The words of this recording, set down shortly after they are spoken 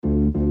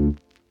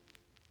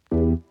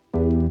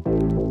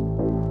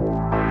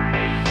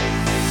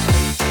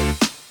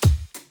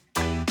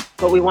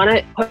but we want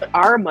to put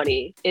our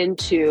money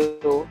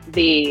into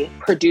the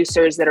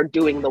producers that are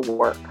doing the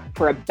work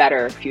for a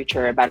better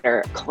future, a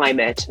better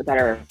climate, a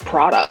better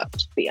product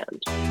at the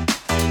end.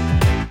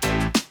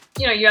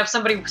 You know, you have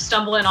somebody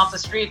stumble in off the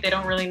street, they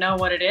don't really know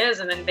what it is,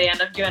 and then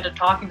you end up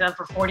talking to them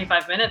for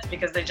 45 minutes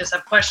because they just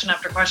have question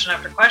after question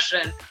after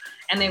question.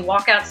 And they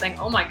walk out saying,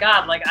 oh my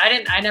God, like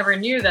I never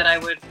knew that I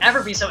would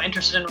ever be so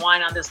interested in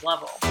wine on this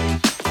level.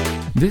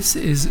 This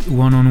is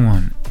One on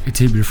One, a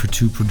Table for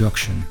Two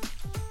production.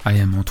 I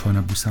am Antoine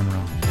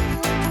Aboussamra.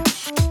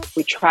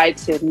 We tried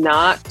to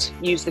not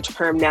use the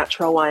term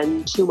natural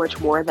wine too much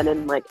more than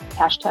in like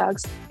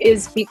hashtags,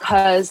 is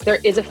because there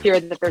is a fear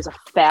that there's a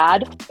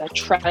fad, a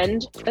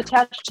trend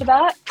attached to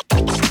that.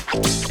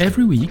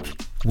 Every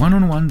week, One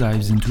on One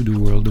dives into the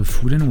world of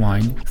food and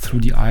wine through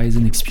the eyes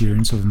and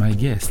experience of my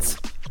guests.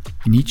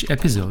 In each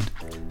episode,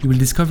 you will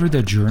discover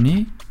their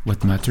journey,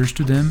 what matters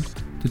to them,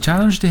 the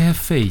challenge they have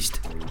faced,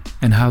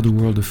 and how the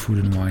world of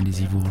food and wine is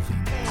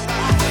evolving.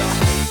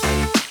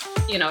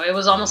 You know, it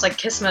was almost like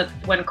kismet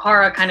when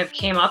Cara kind of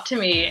came up to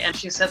me and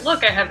she said,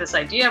 look, I have this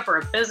idea for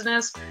a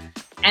business.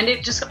 And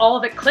it just, all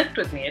of it clicked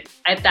with me.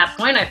 At that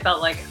point, I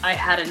felt like I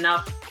had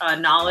enough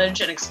knowledge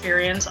and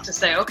experience to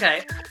say,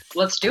 okay,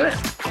 let's do it.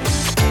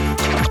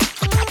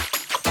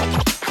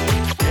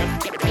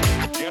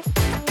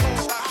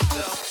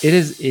 It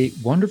is a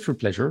wonderful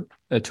pleasure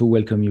to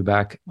welcome you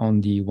back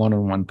on the One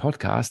on One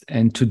podcast.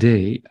 And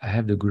today I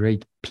have the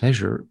great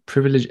pleasure,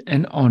 privilege,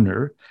 and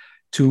honor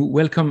to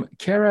welcome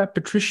Cara,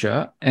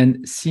 Patricia,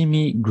 and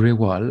Simi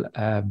Grewal,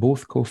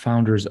 both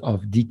co-founders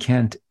of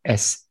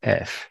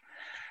DECANTsf.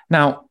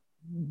 Now,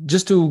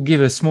 just to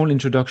give a small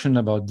introduction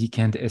about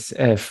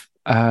DECANTsf,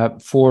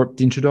 for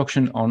the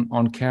introduction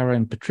on Cara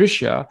and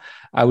Patricia,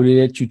 I will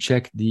let you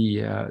check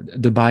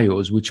the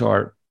bios, which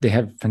they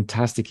have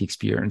fantastic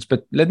experience.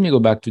 But let me go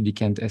back to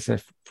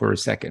DECANTsf for a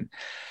second.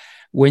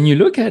 When you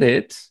look at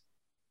it,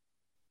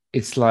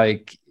 it's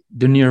like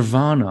the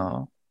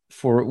nirvana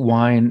for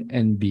wine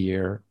and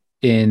beer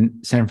in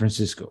San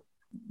Francisco.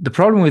 The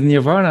problem with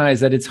nirvana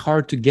is that it's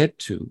hard to get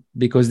to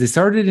because they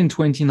started in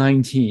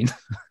 2019,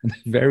 a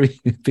very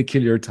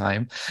peculiar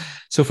time.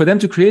 So for them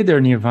to create their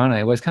nirvana,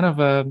 it was kind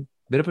of a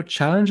bit of a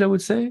challenge, I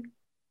would say,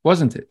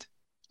 wasn't it?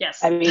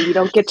 Yes. I mean, you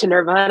don't get to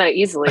nirvana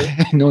easily.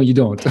 No, you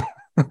don't.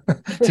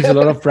 It takes a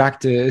lot of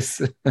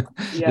practice,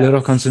 Yes. a lot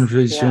of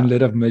concentration, a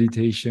lot of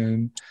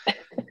meditation.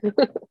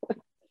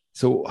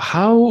 So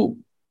how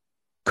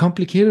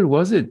complicated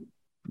was it?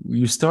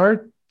 You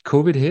start,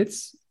 COVID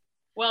hits?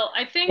 Well,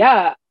 I think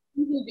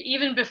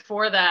even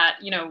before that,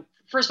 you know,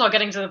 first of all,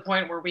 getting to the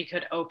point where we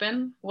could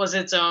open was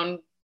its own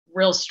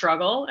real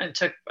struggle and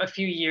took a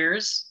few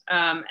years.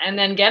 And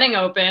then getting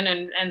open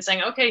and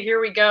saying, okay,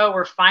 here we go.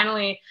 We're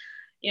finally,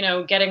 you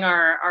know, getting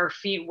our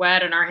feet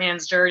wet and our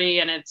hands dirty.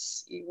 And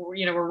it's,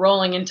 you know, we're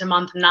rolling into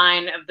month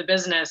 9 of the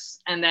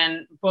business. And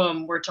then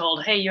boom, we're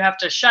told, hey, you have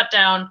to shut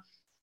down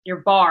your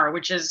bar,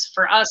 which is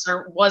for us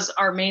was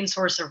our main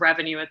source of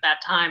revenue at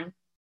that time.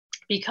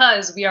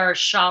 Because we are a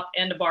shop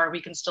and a bar,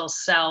 we can still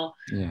sell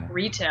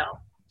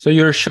retail. So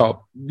you're a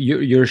shop,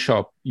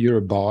 you're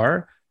a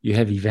bar, you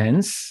have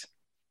events,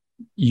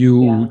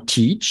 you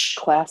teach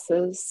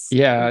classes.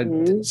 Yeah.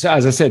 Mm-hmm. So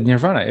as I said,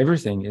 nirvana,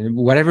 everything,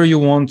 whatever you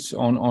want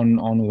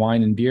on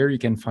wine and beer, you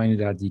can find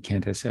it at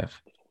DECANTsf.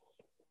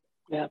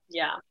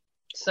 Yeah.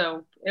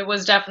 So it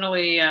was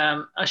definitely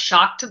a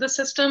shock to the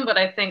system, but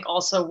I think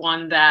also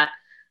one that,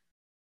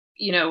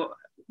 you know,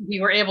 we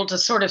were able to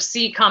sort of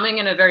see coming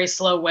in a very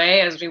slow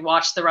way as we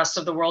watched the rest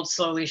of the world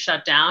slowly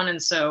shut down.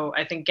 And so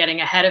I think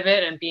getting ahead of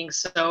it and being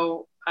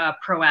so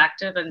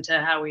proactive into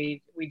how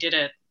we did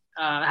it,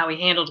 how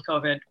we handled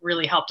COVID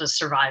really helped us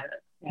survive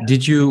it. Yeah.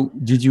 Did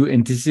you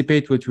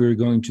anticipate what we were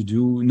going to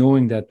do,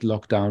 knowing that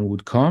lockdown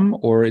would come,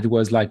 or it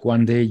was like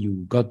one day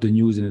you got the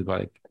news and it was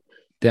like,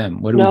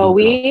 damn, what do we do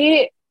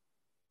now?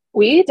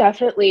 We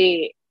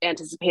definitely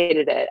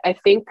anticipated it. I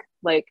think,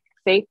 like,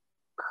 thank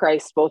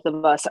Christ, both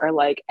of us are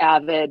like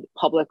avid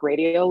public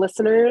radio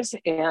listeners,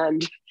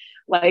 and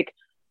like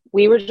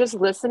we were just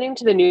listening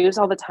to the news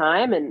all the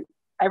time. And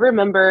I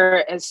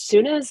remember as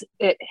soon as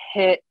it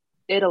hit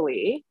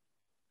Italy,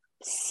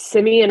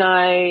 Simi and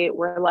I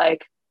were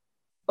like,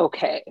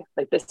 okay,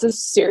 like this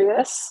is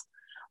serious.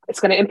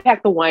 It's going to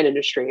impact the wine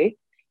industry.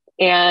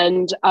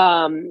 And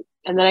then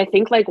I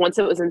think like once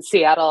it was in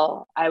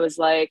Seattle, I was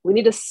like, we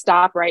need to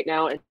stop right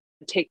now and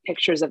take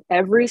pictures of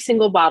every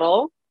single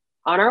bottle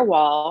on our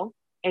wall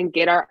and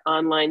get our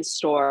online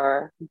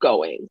store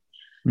going.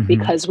 Mm-hmm.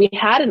 Because we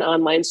had an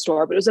online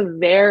store, but it was a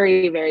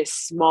very, very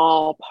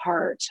small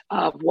part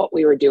of what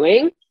we were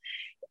doing.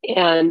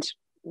 And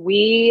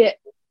we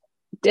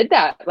did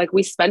that. Like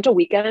we spent a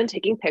weekend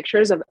taking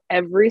pictures of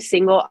every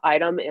single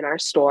item in our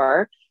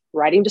store,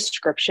 writing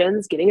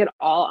descriptions, getting it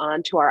all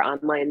onto our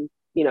online,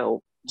 you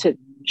know, to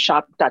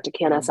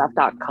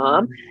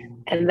shop.decantsf.com.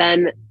 And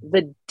then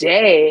the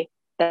day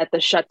that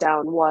the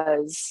shutdown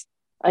was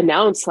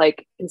announced,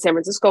 like in San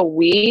Francisco,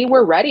 we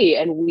were ready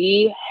and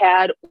we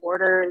had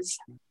orders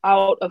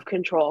out of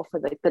control for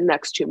like the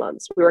next 2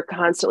 months. We were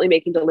constantly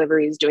making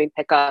deliveries, doing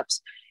pickups.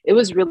 it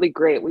was really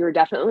great. We were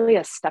definitely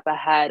a step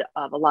ahead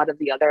of a lot of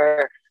the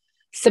other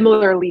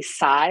similarly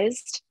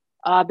sized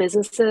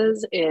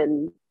businesses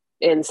in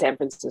San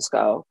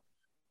Francisco.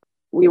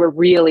 We were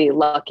really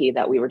lucky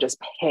that we were just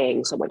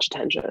paying so much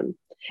attention.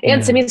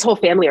 And Simi's whole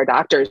family are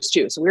doctors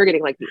too. So we were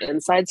getting like the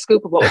inside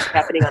scoop of what was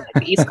happening on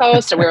like, the East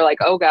Coast. And we were like,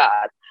 oh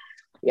God.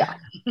 Yeah.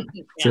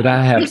 So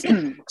that helps.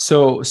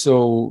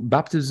 So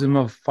baptism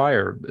of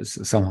fire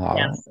somehow,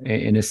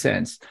 in a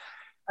sense.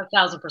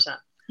 1,000%.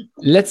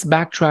 Let's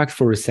backtrack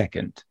for a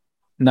second.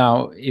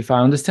 Now, if I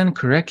understand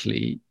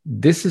correctly,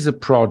 this is a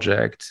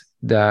project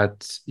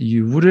that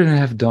you wouldn't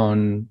have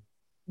done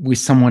with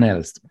someone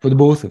else, for the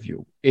both of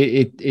you.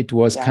 It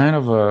was kind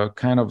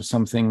of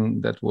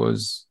something that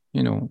was,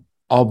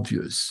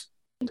 obvious.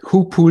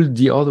 Who pulled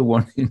the other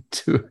one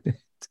into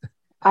it?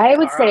 I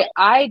would say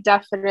I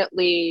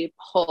definitely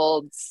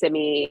pulled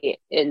Simi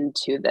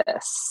into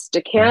this.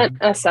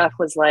 DECANTsf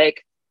was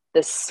like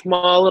this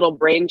small little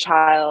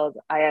brainchild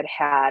I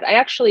had.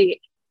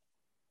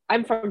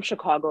 I'm from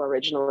Chicago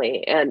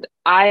originally, and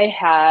I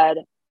had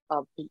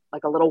a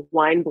little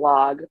wine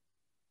blog.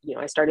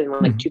 I started in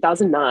like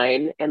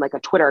 2009, and like a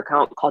Twitter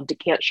account called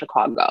Decant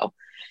Chicago.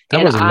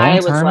 That was a long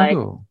time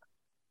ago.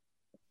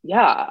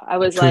 Yeah, I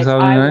was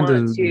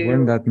 2009, there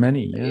weren't that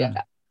many.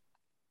 Yeah.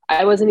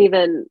 I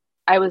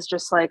was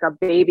just like a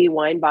baby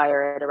wine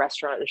buyer at a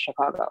restaurant in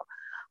Chicago.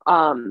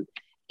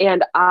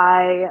 And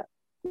I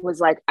was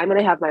like, I'm going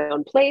to have my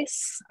own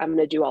place. I'm going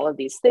to do all of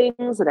these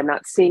things that I'm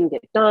not seeing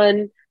get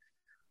done.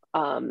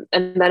 And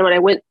then when I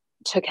went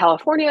to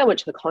California, I went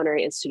to the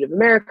Culinary Institute of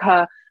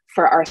America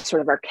for our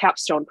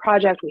capstone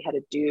project. We had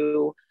to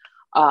do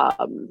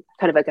kind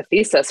of like a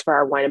thesis for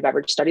our wine and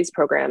beverage studies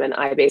program. And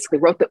I basically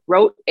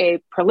wrote a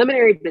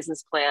preliminary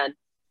business plan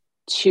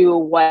to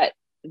what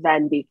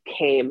then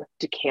became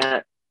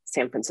Decant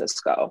San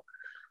Francisco.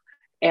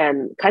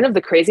 And kind of the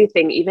crazy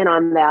thing, even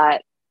on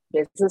that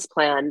business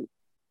plan,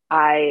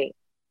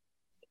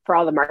 for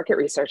all the market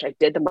research, I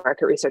did the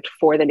market research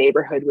for the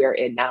neighborhood we're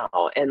in now.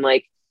 And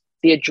like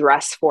the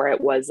address for it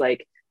was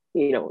like,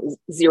 000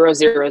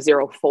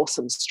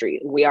 Folsom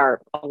Street. And we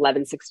are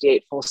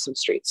 1168 Folsom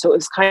Street. So it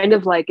was kind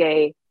of like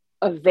a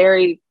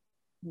very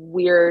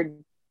weird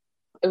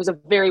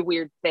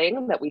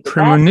thing that we did.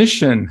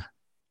 Premonition.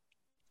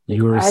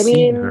 You were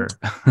seeing her.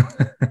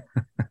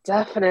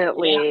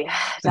 Definitely.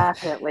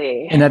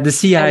 And at the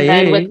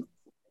CIA,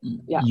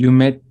 you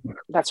met.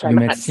 That's right. I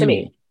met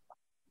Simi.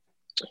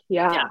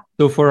 Yeah.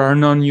 So for our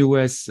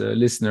non-US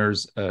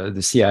listeners,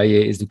 the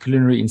CIA is the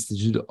Culinary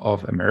Institute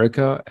of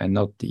America, and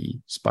not the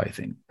spy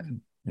thing.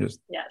 Yes.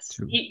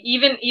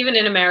 Even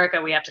in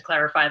America, we have to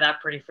clarify that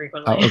pretty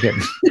frequently. Oh, okay.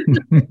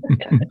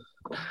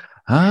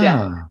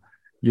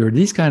 You're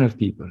these kind of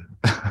people.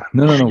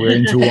 No, we're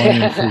into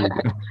wine and food.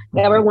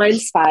 Yeah, we're wine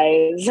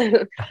spies.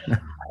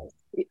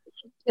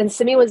 And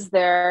Simi was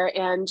there.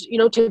 And,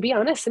 to be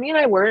honest, Simi and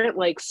I weren't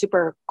like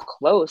super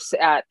close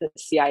at the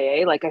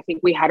CIA. Like, I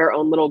think we had our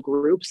own little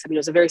groups. I mean, it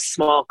was a very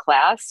small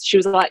class. She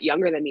was a lot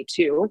younger than me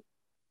too.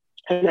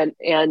 And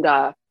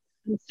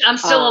I'm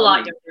still a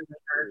lot younger than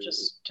her,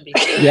 just to be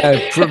clear. Yeah,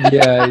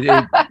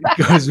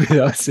 it goes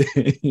without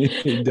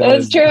saying.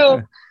 That's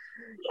true.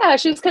 Yeah,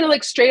 she was kind of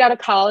like straight out of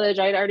college.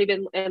 I'd already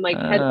been and like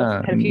had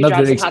a few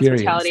jobs in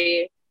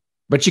hospitality.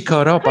 But she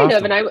caught up kind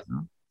of,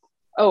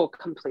 and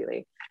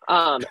completely.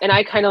 And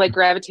I kind of like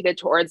gravitated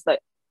towards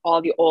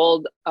all the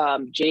old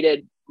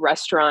jaded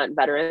restaurant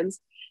veterans.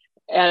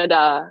 And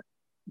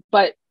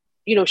but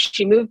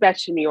she moved back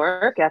to New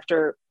York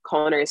after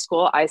culinary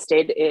school. I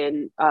stayed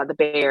in the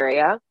Bay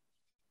Area.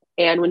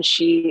 And when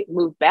she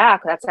moved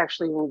back, that's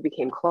actually when we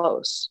became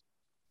close.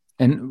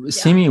 And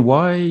Simi,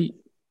 why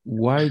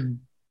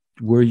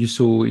were you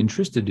so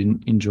interested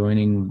in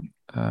joining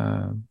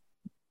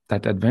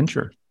that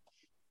adventure?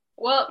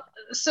 Well,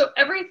 so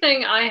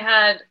everything I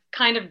had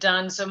kind of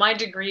done. So my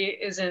degree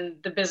is in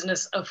the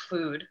business of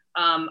food.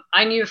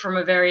 I knew from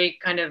a very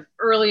kind of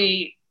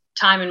early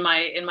time in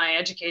my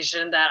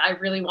education that I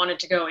really wanted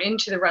to go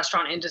into the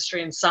restaurant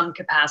industry in some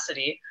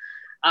capacity.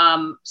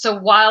 So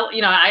while,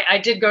 I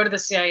did go to the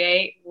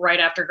CIA right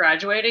after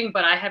graduating,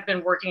 but I had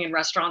been working in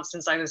restaurants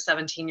since I was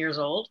 17 years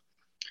old.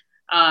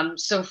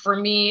 So for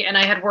me, and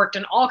I had worked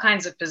in all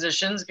kinds of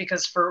positions,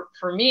 because for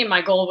me,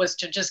 my goal was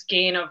to just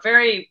gain a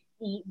very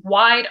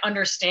wide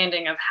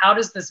understanding of how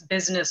does this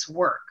business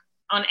work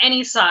on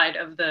any side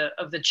of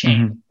the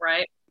chain,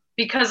 right?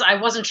 Because I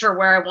wasn't sure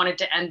where I wanted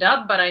to end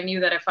up, but I knew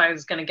that if I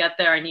was going to get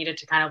there, I needed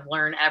to kind of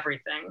learn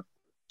everything.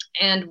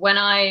 And when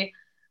I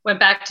went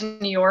back to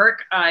New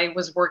York, I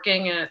was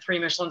working in a 3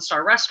 Michelin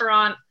star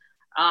restaurant,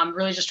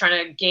 really just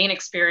trying to gain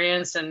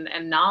experience and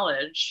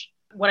knowledge.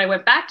 When I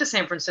went back to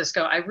San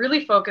Francisco, I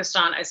really focused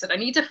on, I said, I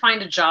need to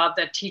find a job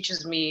that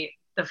teaches me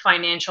the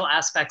financial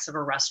aspects of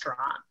a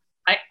restaurant.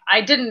 I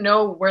didn't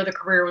know where the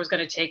career was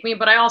going to take me,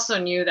 but I also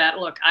knew that,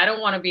 look, I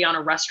don't want to be on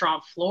a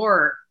restaurant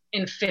floor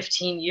in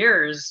 15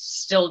 years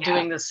still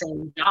doing the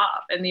same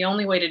job. And the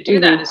only way to do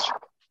that is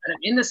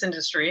in this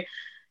industry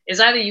is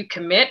either you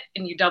commit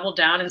and you double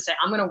down and say,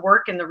 I'm going to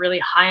work in the really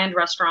high-end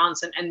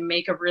restaurants and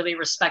make a really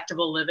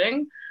respectable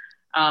living,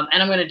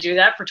 And I'm going to do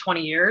that for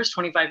 20 years,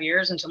 25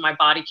 years until my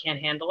body can't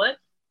handle it.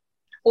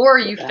 Or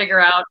you figure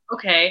out,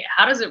 okay,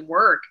 how does it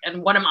work?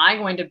 And what am I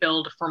going to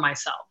build for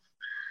myself?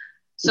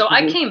 So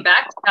I came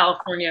back to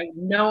California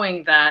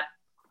knowing that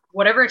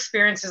whatever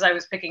experiences I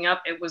was picking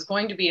up, it was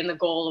going to be in the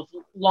goal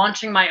of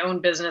launching my own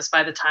business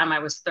by the time I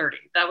was 30.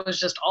 That was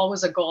just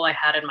always a goal I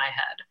had in my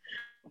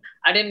head.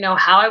 I didn't know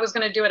how I was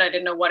going to do it. I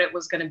didn't know what it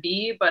was going to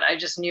be, but I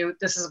just knew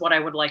this is what I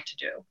would like to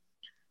do.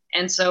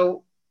 And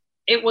so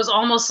it was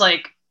almost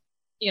like,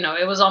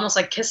 it was almost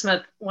like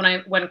kismet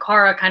when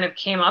Cara kind of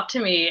came up to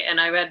me, and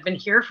I had been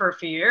here for a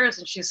few years,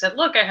 and she said,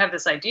 look, I have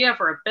this idea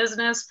for a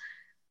business.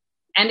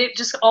 And it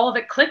just, all of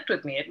it clicked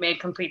with me. It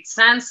made complete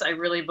sense. I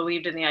really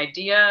believed in the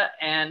idea.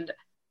 And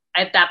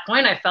at that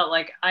point, I felt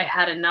like I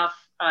had enough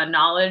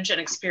knowledge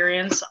and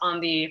experience on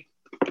the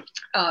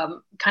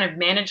kind of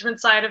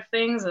management side of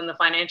things and the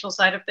financial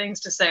side of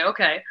things to say,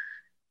 okay,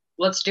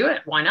 let's do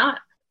it. Why not?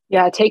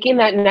 Yeah, taking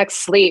that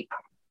next leap.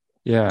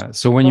 Yeah.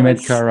 So when you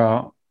met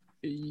Cara,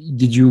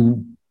 did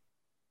you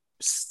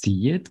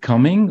see it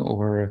coming,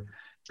 or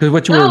because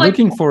what you were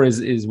looking for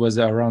was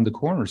around the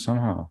corner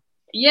somehow?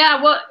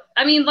 Yeah, well,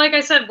 I mean, like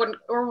I said,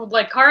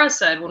 like Cara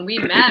said, when we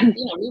met,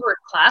 we were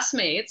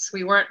classmates.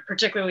 We weren't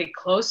particularly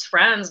close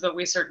friends, but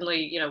we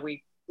certainly,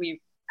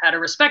 we had a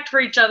respect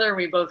for each other.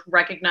 We both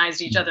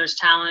recognized each other's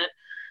talent.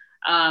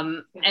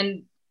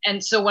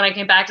 And so when I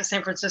came back to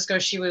San Francisco,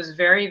 she was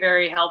very,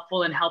 very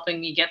helpful in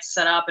helping me get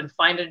set up and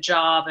find a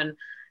job.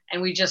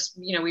 And we just,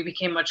 we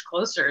became much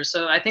closer.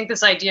 So I think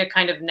this idea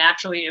kind of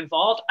naturally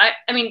evolved.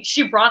 I mean,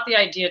 she brought the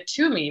idea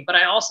to me, but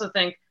I also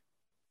think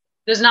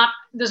there's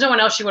no one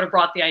else she would have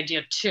brought the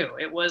idea to.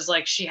 It was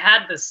like she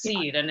had the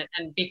seed, and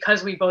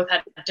because we both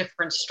had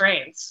different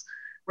strengths,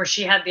 where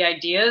she had the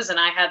ideas and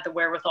I had the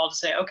wherewithal to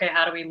say, okay,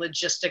 how do we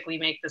logistically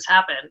make this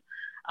happen?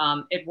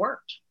 It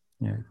worked.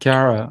 Yeah,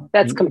 Cara,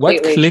 that's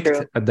completely what clicked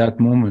true. at that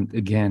moment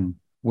again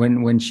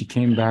when she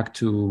came back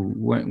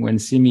when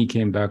Simi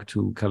came back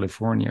to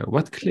California?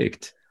 What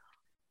clicked?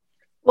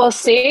 Well,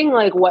 seeing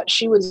like what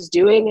she was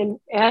doing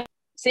and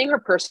seeing her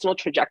personal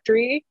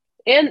trajectory.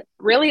 And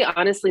really,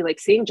 honestly, like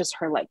seeing just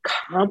her like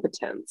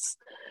competence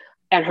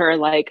and her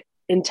like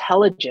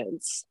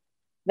intelligence.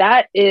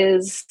 That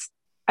is,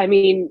 I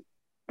mean,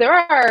 there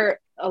are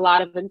a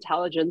lot of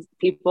intelligent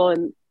people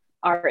in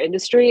our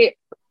industry.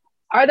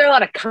 Are there a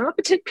lot of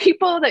competent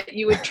people that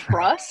you would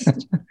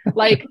trust?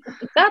 Like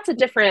that's a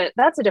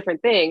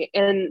different thing.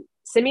 And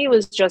Simi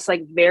was just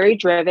like very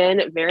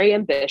driven, very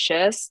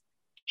ambitious.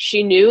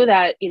 She knew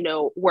that,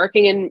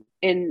 working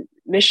in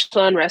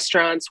Michelin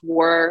restaurants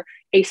were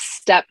a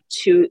step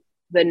to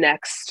the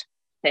next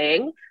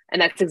thing. And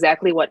that's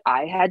exactly what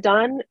I had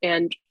done.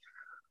 And,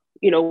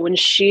 when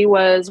she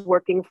was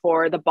working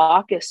for the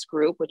Bacchus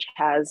Group, which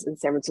has in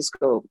San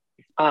Francisco,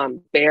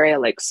 Bay Area,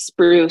 like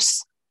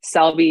Spruce,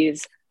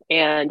 Selby's,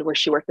 and where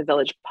she worked the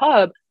Village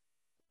Pub,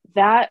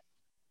 I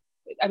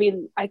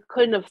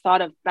couldn't have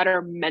thought of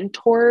better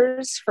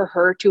mentors for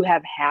her to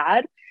have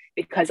had,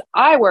 because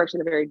I worked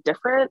in a very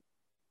different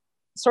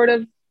sort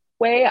of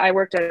way. I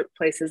worked at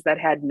places that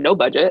had no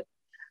budget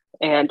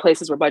and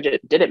places where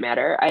budget didn't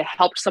matter. I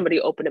helped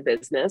somebody open a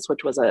business,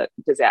 which was a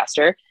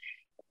disaster.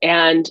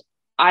 And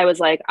I was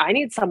like, I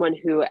need someone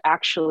who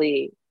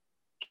actually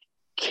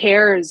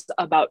cares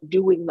about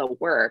doing the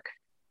work,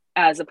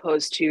 as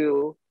opposed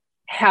to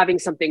having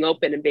something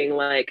open and being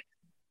like,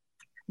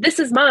 this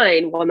is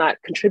mine, while not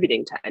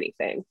contributing to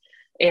anything.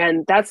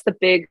 And that's the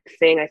big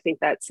thing I think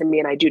that Simi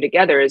and I do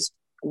together is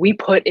we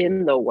put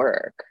in the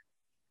work.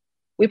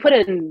 We put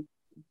in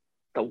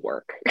the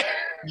work.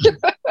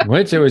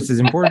 Which is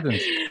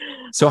important.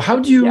 So how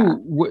do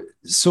you,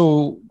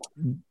 so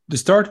the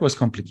start was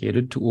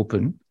complicated to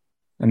open,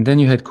 and then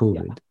you had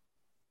COVID. Yeah.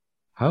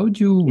 How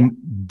do you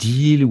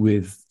deal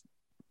with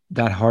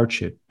that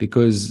hardship?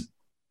 Because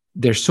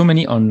there's so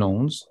many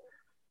unknowns.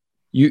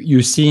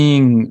 You're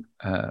seeing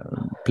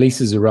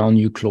places around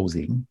you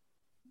closing,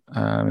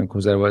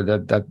 because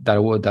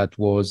that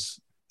was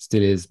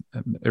still is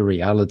a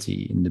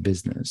reality in the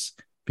business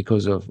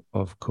because of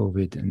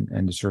COVID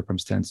and the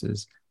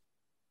circumstances.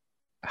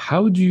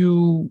 How do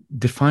you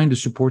define the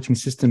supporting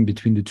system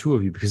between the two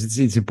of you? Because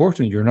it's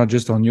important. You're not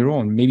just on your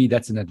own. Maybe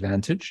that's an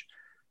advantage.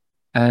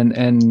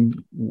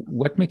 And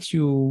what makes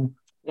you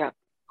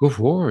go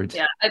forward?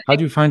 Yeah, how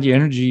do you find the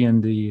energy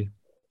and the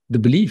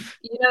belief?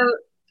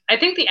 I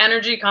think the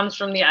energy comes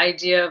from the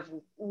idea of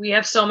we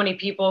have so many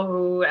people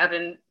who have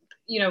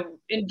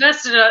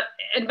invested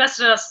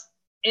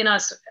in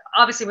us,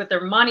 obviously with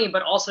their money,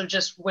 but also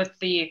just with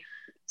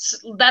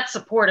that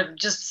support of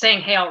just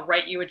saying, hey, I'll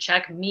write you a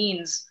check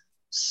means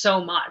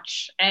so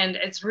much. And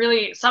it's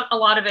really a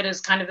lot of it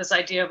is kind of this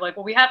idea of like,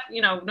 well, we have,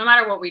 no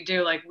matter what we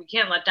do, like we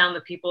can't let down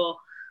the people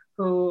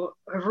who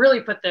have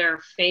really put their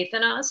faith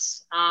in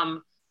us.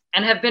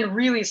 And have been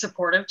really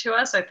supportive to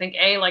us. I think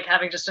like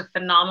having just a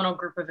phenomenal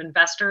group of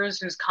investors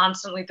who's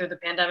constantly through the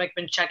pandemic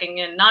been checking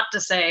in, not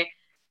to say,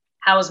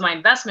 how is my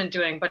investment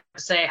doing, but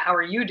to say, how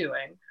are you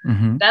doing?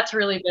 Mm-hmm. That's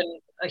really been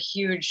a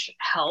huge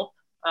help.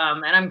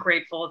 And I'm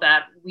grateful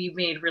that we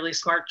made really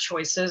smart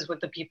choices with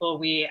the people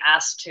we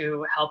asked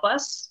to help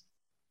us.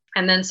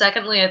 And then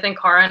secondly, I think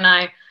Cara and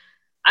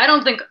I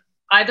don't think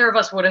either of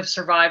us would have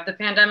survived the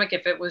pandemic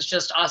if it was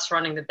just us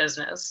running the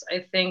business.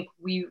 I think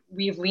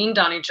we've leaned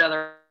on each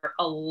other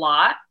a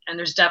lot, and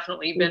there's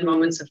definitely been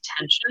moments of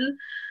tension.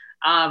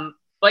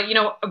 But, you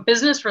know, a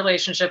business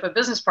relationship, a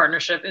business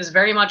partnership is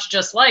very much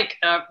just like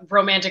a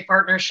romantic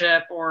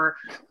partnership or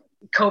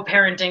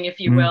co-parenting, if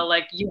you will.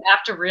 Like, you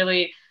have to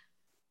really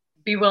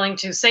be willing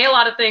to say a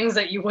lot of things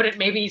that you wouldn't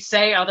maybe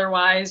say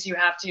otherwise. You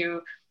have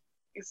to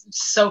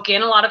soak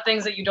in a lot of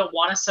things that you don't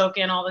want to soak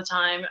in all the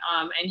time.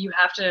 And you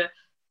have to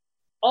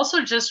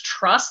also just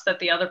trust that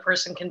the other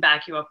person can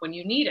back you up when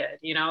you need it.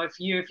 You know, if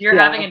you're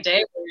having a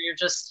day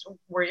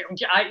where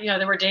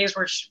there were days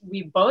where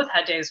we both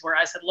had days where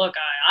I said, look,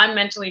 I'm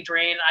mentally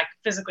drained. I'm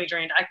physically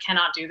drained. I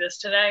cannot do this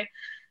today.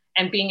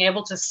 And being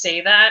able to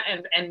say that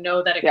and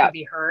know that it can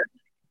be heard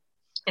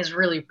is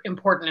really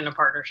important in a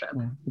partnership.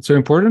 It's so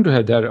important to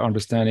have that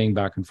understanding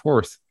back and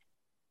forth.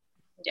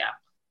 Yeah,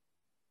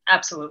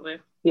 absolutely.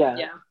 Yeah.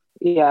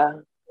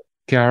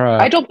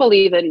 Cara, I don't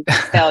believe in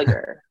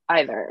failure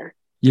either.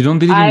 You don't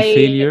believe in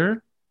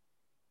failure?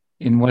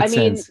 In what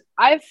sense? Mean,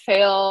 I've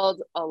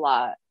failed a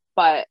lot,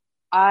 but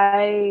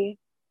I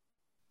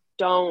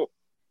don't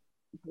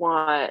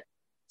want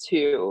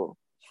to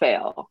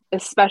fail,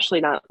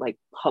 especially not like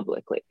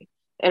publicly.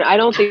 And I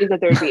don't think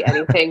that there'd be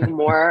anything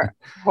more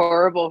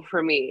horrible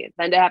for me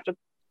than to have to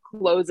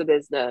close a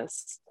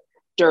business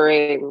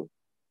even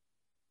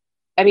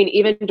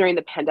during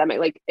the pandemic.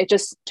 Like, it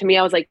just, to me,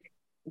 I was like,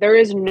 there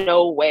is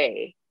no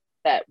way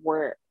that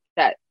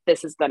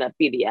this is going to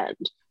be the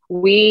end.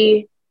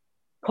 We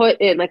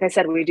put in, like I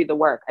said, we do the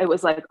work. It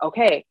was like,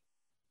 okay,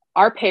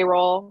 our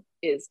payroll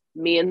is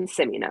me and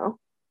Simi now,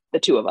 the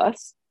two of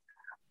us.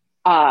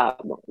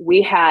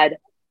 We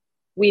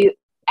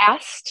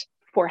asked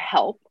for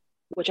help,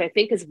 which I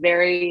think is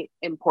very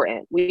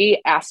important.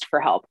 We asked for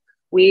help.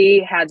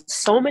 We had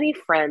so many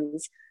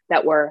friends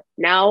that were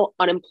now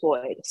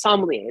unemployed,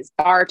 sommeliers,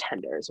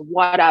 bartenders,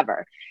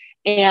 whatever.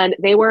 And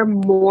they were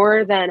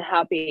more than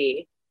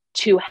happy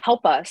to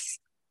help us,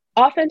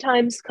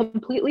 oftentimes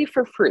completely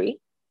for free,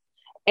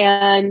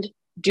 and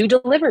do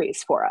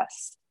deliveries for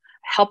us,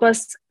 help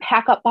us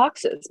pack up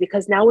boxes,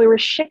 because now we were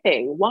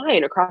shipping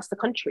wine across the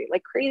country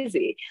like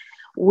crazy.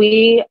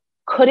 We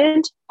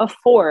couldn't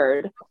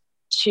afford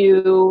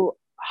to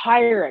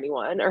hire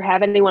anyone or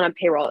have anyone on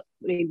payroll. I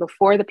mean,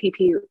 before the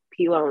PPP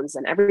loans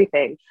and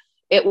everything,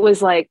 it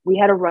was like we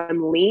had to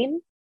run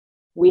lean.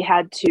 We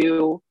had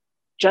to,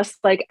 just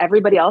like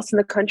everybody else in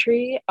the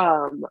country,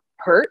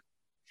 hurt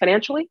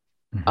financially,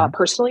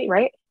 personally,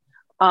 right?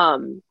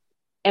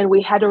 And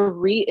we had to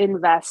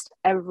reinvest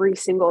every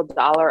single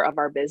dollar of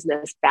our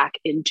business back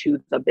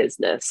into the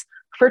business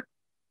for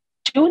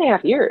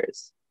 2.5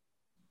 years,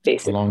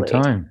 basically. A long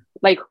time.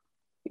 Like,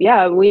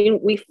 yeah,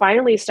 we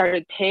finally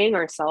started paying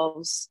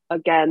ourselves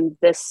again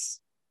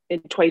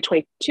in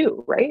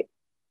 2022, right?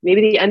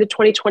 Maybe the end of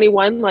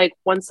 2021, like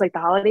once like the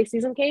holiday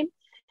season came.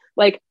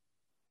 Like,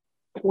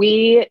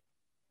 we,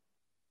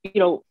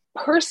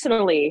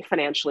 personally,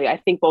 financially, I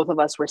think both of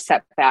us were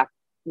set back,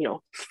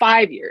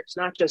 5 years,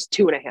 not just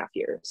 2.5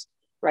 years,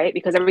 right?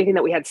 Because everything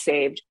that we had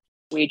saved,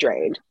 we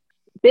drained.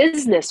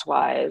 Business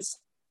wise,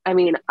 I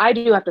mean, I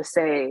do have to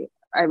say,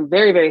 I'm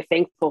very, very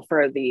thankful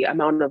for the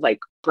amount of like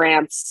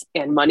grants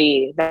and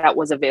money that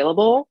was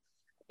available.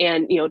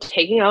 And,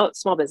 taking out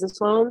small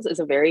business loans is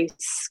a very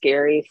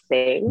scary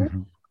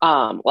thing.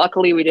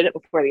 Luckily we did it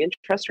before the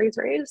interest rates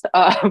raised.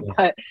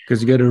 But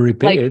because you got to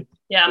repay it.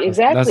 Yeah,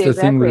 exactly. That's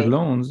the thing with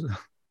loans.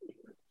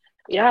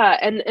 Yeah.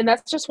 And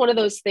that's just one of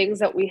those things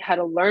that we had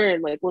to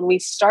learn. Like, when we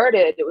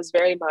started, it was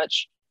very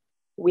much,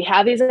 we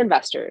have these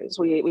investors,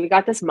 we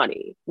got this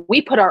money,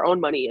 we put our own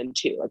money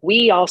into, like,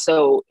 we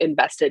also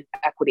invested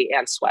equity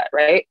and sweat,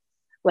 right?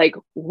 Like,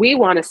 we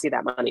want to see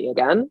that money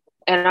again.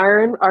 And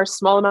our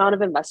small amount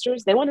of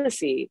investors, they want to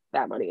see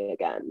that money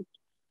again.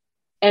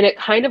 And it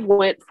kind of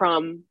went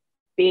from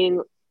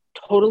being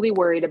totally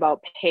worried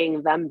about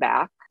paying them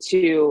back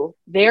to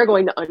they're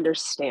going to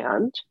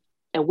understand,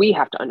 and we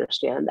have to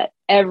understand, that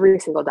every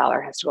single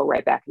dollar has to go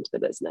right back into the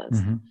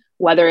business.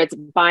 Whether it's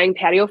buying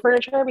patio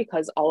furniture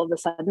because all of a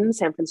sudden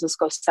San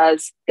Francisco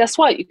says, guess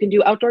what, you can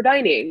do outdoor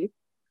dining.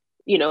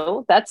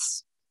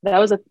 That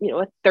was a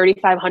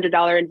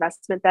 $3,500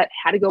 investment that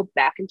had to go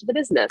back into the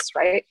business,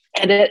 right?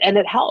 And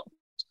it helped.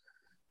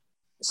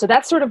 So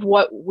that's sort of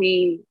what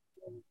we're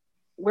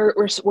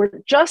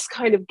just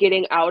kind of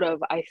getting out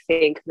of, I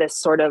think, this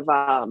sort of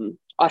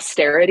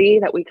austerity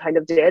that we kind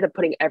of did of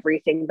putting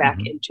everything back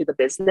into the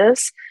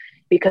business,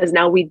 because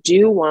now we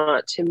do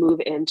want to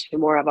move into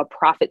more of a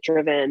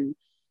profit-driven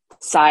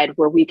side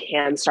where we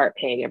can start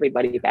paying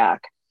everybody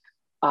back.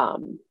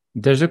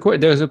 There's a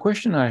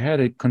question I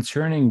had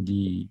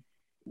concerning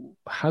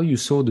how you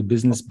saw the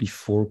business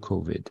before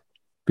COVID,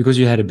 because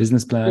you had a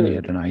business plan, you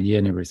had an idea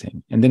and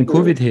everything. And then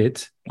COVID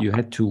hit, you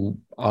had to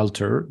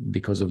alter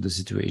because of the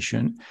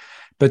situation.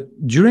 But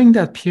during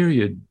that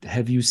period,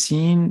 have you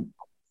seen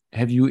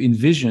have you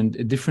envisioned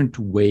a different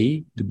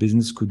way the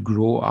business could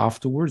grow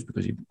afterwards?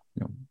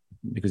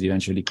 Because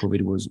eventually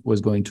COVID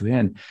was going to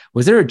end.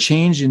 Was there a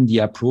change in the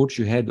approach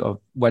you had of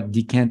what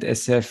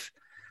DECANTsf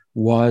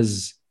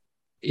was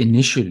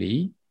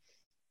initially,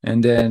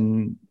 and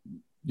then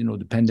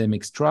the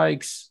pandemic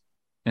strikes,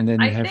 and then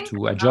you have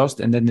to adjust,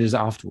 and then there's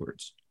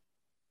afterwards?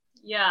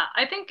 Yeah,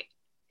 I think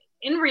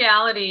in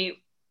reality,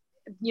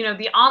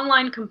 the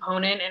online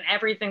component and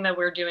everything that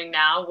we're doing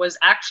now was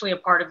actually a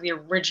part of the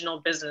original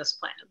business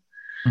plan.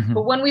 Mm-hmm.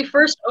 But when we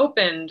first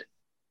opened,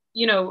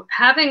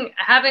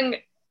 having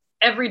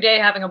every day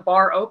having a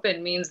bar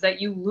open means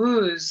that you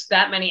lose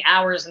that many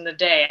hours in the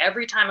day.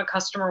 Every time a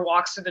customer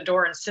walks through the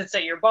door and sits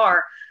at your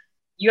bar,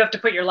 you have to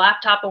put your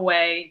laptop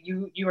away.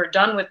 You are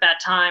done with that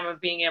time of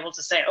being able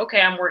to say,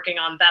 okay, I'm working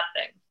on that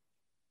thing.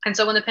 And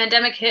so when the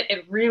pandemic hit,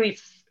 it really,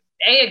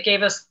 it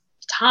gave us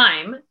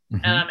time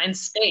and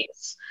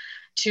space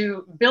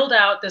to build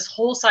out this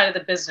whole side of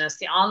the business,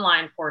 the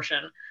online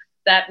portion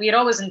that we had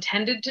always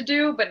intended to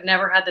do, but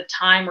never had the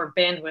time or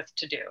bandwidth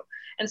to do.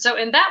 And so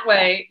in that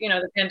way,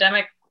 the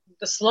pandemic,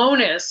 the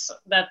slowness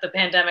that the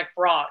pandemic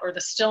brought, or the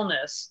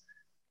stillness,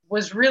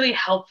 was really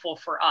helpful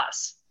for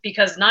us,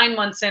 because 9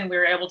 months in, we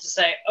were able to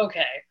say,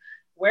 okay,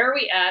 where are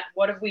we at?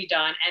 What have we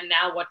done? And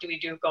now what do we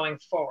do going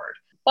forward?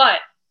 But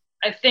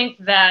I think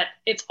that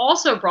it's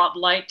also brought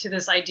light to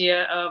this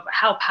idea of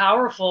how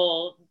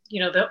powerful,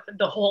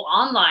 the whole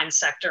online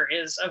sector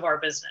is of our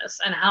business,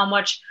 and how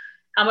much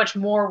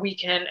more we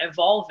can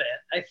evolve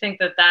it. I think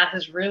that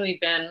has really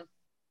been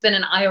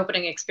an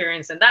eye-opening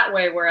experience in that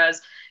way.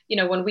 Whereas,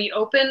 when we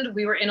opened,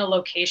 we were in a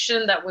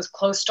location that was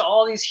close to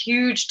all these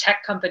huge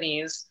tech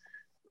companies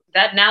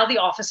that now the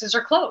offices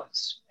are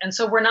closed. And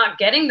so we're not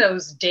getting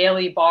those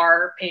daily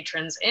bar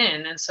patrons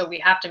in. And so we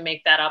have to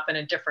make that up in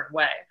a different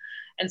way.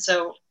 And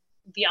so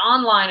the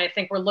online, I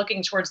think we're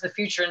looking towards the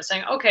future and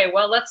saying, okay,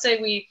 well, let's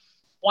say we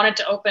wanted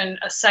to open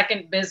a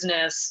second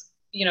business.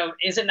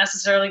 Is it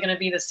necessarily going to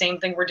be the same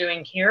thing we're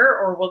doing here,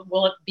 or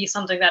will it be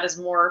something that is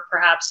more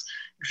perhaps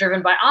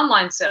driven by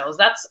online sales?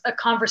 That's a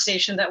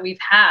conversation that we've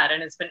had,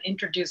 and it's been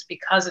introduced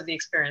because of the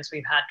experience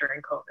we've had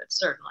during COVID,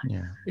 certainly.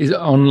 Yeah. Is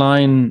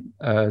online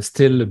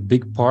still a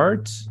big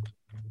part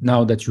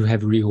now that you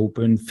have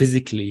reopened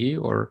physically,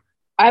 or?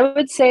 I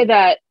would say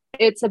that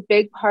it's a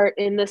big part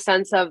in the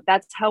sense of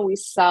that's how we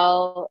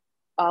sell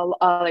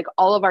like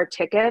all of our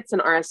tickets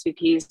and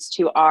RSVPs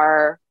to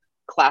our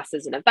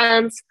classes and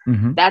events.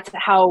 Mm-hmm. That's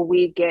how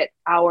we get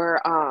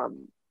our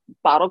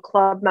bottle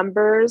club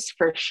members,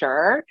 for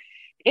sure.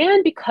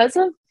 And because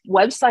of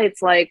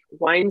websites like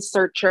Wine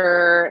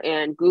Searcher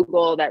and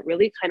Google that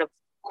really kind of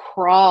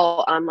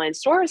crawl online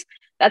stores,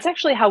 that's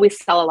actually how we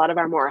sell a lot of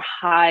our more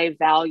high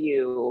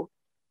value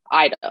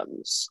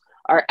items,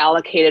 our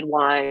allocated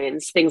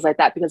wines, things like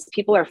that, because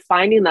people are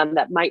finding them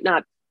that might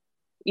not,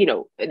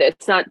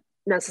 it's not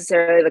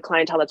necessarily the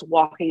clientele that's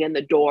walking in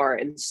the door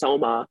in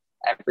Soma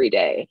every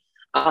day.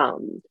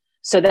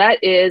 So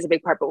that is a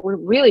big part, but we're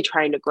really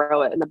trying to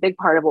grow it. And the big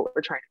part of what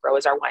we're trying to grow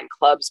is our wine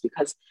clubs,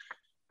 because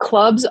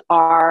clubs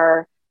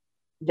are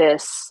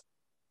this,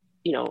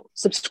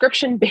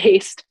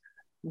 subscription-based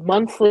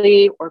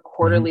monthly or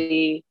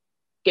quarterly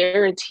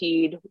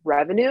guaranteed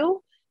revenue.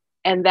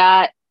 And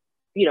that,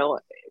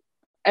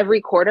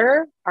 every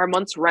quarter, our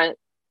month's rent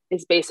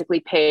is basically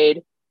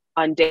paid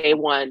on day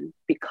one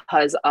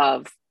because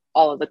of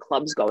all of the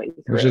clubs going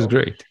through. Which is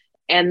great.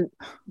 And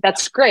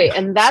that's great.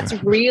 And that's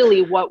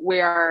really what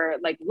we're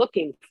like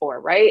looking for,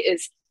 right?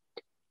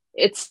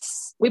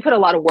 We put a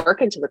lot of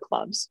work into the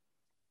clubs,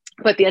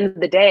 but at the end of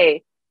the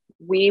day,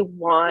 we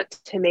want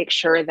to make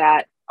sure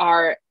that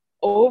our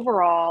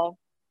overall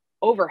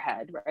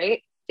overhead,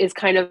 right,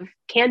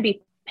 can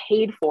be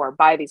paid for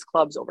by these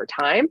clubs over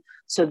time,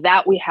 so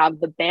that we have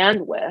the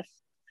bandwidth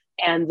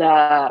and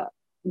the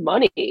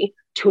money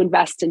to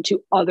invest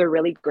into other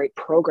really great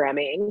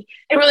programming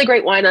and really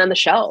great wine on the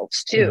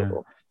shelves too.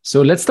 Yeah.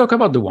 So let's talk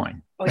about the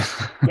wine. Oh,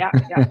 yeah,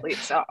 please.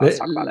 So let's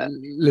talk about it.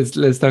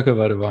 Let's talk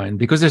about the wine,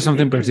 because there's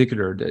something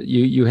particular that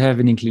you have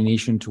an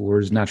inclination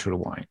towards natural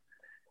wine.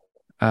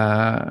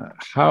 Not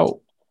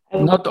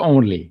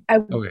only. I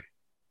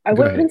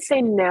wouldn't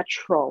say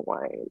natural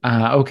wine.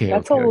 Okay.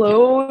 That's a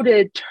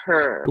loaded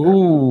term.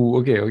 Ooh,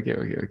 okay.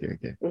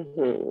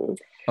 Mm-hmm.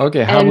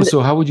 Okay,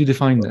 how would you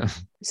define them?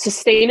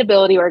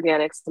 Sustainability,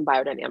 organics, and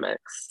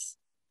biodynamics.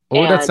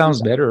 Oh, that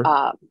sounds better.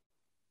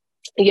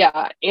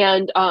 Yeah,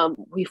 and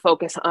we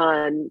focus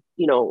on,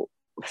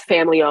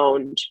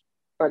 family-owned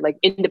or like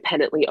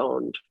independently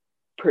owned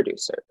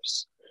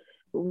producers.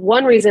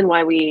 One reason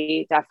why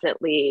we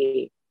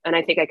definitely, and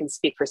I think I can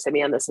speak for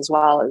Simi on this as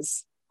well,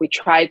 is we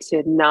try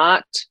to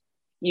not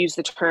use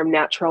the term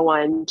natural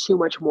wine too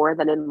much more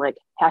than in like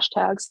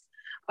hashtags,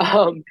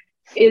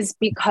 is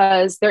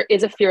because there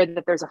is a fear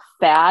that there's a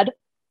fad,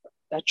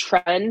 a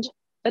trend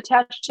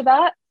attached to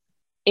that.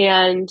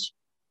 And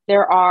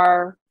there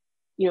are,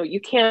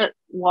 you can't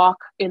walk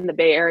in the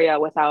Bay Area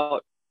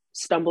without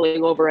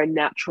stumbling over a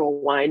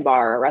natural wine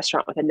bar or a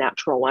restaurant with a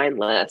natural wine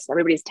list.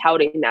 Everybody's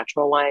touting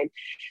natural wine.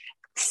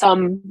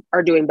 Some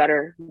are doing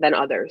better than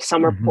others.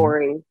 Some are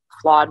pouring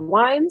flawed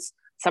wines.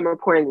 Some are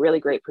pouring really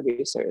great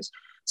producers.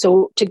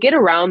 So to get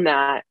around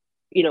that,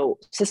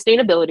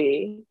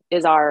 sustainability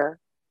is our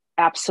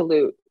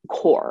absolute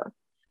core.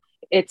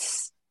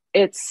 It's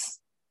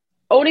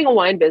owning a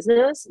wine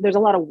business. There's a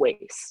lot of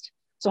waste.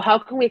 So how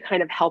can we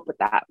kind of help with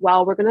that?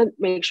 Well, we're going to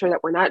make sure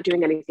that we're not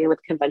doing anything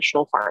with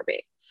conventional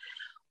farming.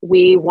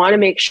 We want to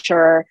make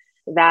sure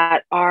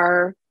that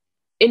our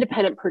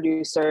independent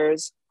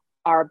producers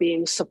are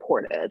being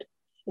supported,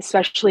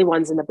 especially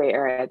ones in the Bay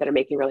Area that are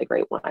making really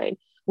great wine.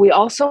 We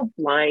also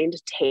blind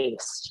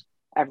taste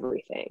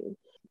everything.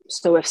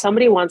 So if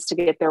somebody wants to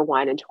get their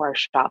wine into our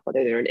shop,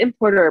 whether they're an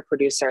importer or a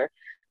producer,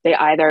 they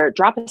either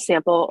drop a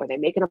sample or they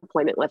make an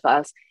appointment with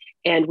us,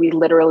 and we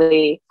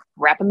literally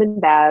wrap them in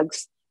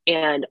bags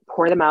and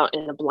pour them out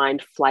in a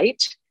blind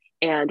flight,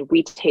 and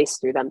we taste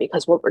through them,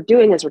 because what we're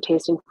doing is we're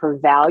tasting for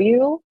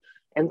value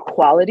and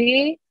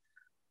quality.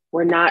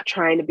 We're not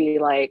trying to be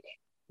like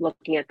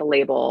looking at the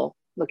label,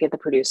 looking at the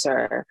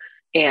producer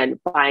and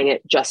buying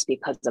it just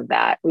because of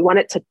that. We want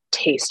it to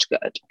taste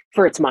good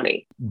for its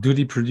money. Do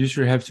the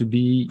producer have to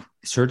be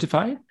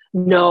certified?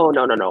 No.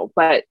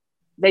 But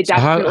they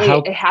definitely,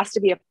 it has to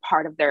be a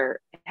part of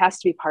their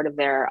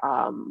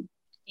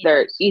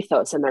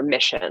ethos and their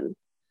mission.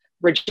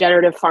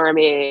 Regenerative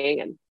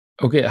farming. And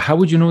okay, how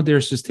would you know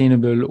they're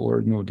sustainable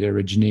or they're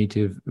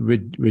regenerative,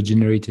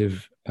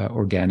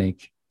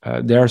 organic?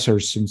 There are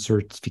certain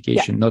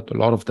certification, not a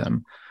lot of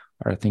them.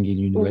 I think in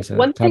US,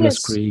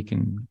 Tavis Creek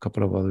and a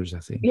couple of others, I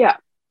think. Yeah.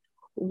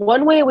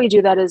 One way we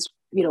do that is,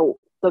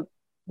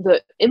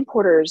 the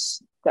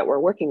importers that we're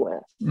working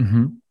with.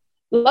 Mm-hmm.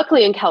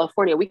 Luckily in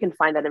California, we can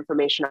find that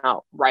information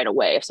out right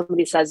away. If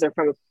somebody says they're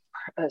from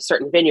a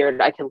certain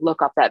vineyard, I can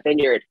look up that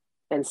vineyard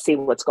and see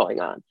what's going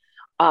on.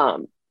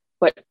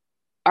 But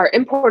our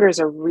importers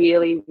are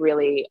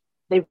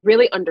they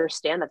really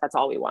understand that that's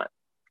all we want,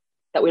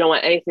 that we don't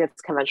want anything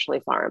that's conventionally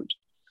farmed.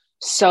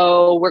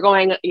 So we're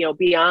going,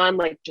 beyond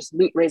like just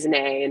Lut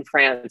Raisonné in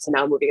France, and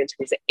now moving into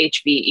these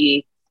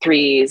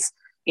HVE3s.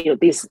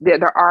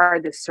 There are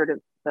this sort of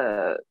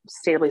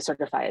sustainably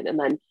certified, and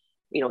then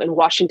in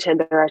Washington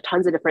there are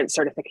tons of different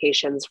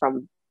certifications,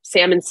 from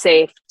Salmon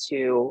Safe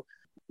to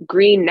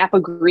Green, Napa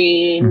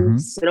Green,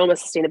 Sonoma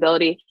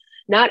Sustainability.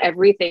 Not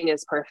everything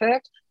is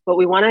perfect, but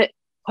we want to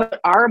put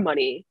our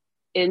money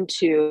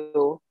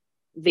into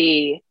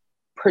the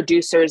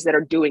producers that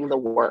are doing the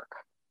work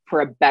for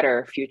a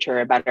better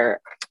future, a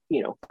better,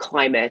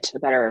 climate, a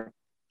better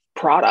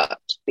product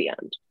at the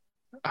end.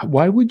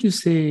 Why would you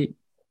say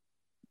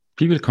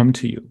people come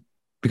to you?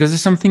 Because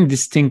there's something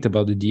distinct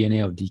about the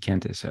DNA of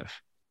DECANTsf.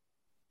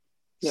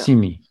 Yeah,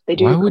 Simi, they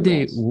do.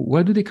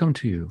 Why do they come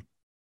to you?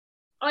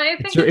 I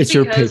think it's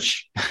your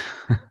pitch.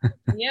 I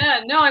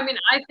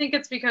think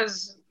it's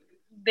because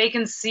they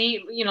can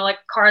see, like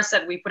Cara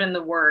said, we put in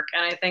the work.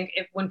 And I think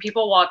when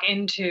people walk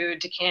into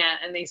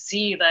Decant and they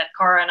see that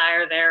Cara and I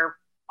are there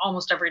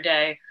almost every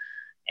day,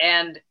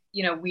 and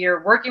we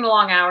are working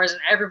long hours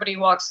and everybody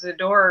walks through the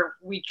door,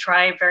 we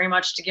try very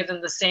much to give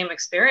them the same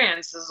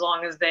experience. As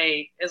long as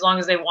they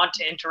want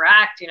to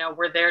interact,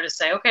 we're there to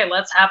say, okay,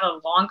 let's have a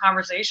long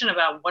conversation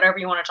about whatever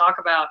you want to talk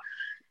about.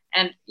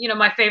 And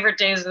my favorite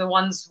days are the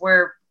ones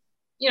where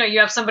you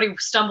have somebody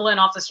stumble in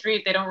off the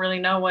street, they don't really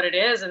know what it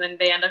is, and then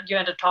you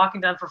end up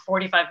talking to them for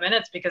 45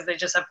 minutes because they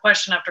just have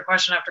question after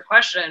question after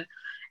question,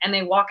 and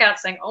they walk out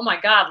saying, oh my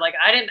God, like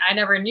I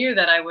never knew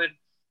that I would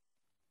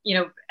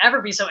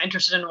ever be so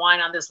interested in wine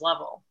on this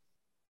level.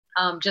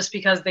 Just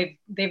because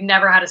they've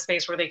never had a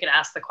space where they could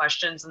ask the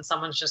questions and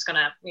someone's just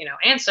gonna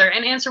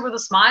answer with a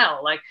smile.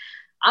 Like,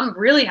 I'm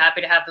really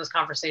happy to have those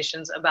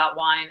conversations about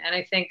wine, and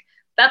I think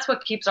that's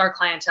what keeps our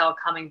clientele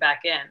coming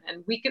back in.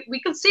 And we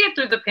could see it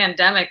through the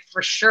pandemic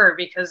for sure,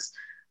 because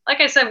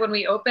like I said, when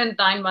we opened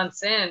 9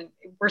 months in,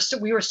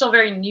 we were still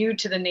very new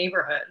to the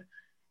neighborhood,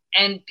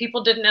 and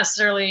people didn't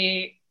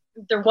necessarily,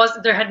 there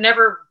had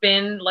never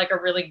been like a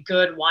really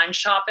good wine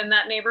shop in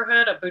that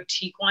neighborhood, a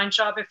boutique wine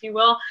shop, if you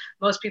will.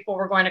 Most people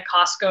were going to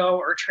Costco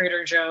or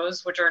Trader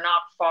Joe's, which are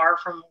not far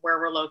from where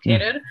we're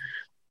located,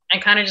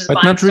 and kind of just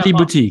but not really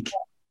boutique.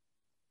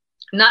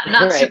 Not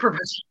right. Super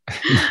boutique.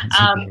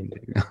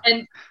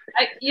 And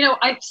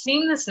I've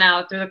seen this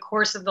now through the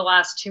course of the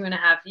last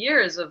 2.5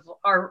 years of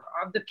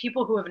the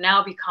people who have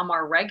now become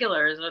our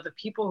regulars, or the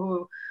people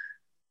who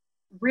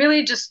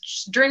really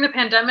just during the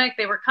pandemic,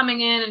 they were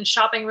coming in and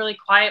shopping really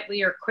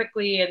quietly or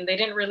quickly, and they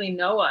didn't really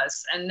know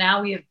us. And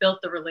now we have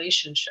built the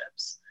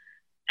relationships.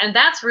 And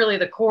that's really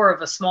the core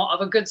of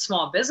a good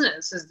small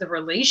business, is the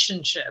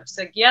relationships.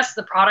 Like, yes,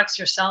 the products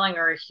you're selling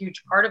are a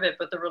huge part of it,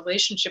 but the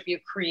relationship you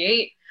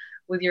create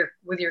with your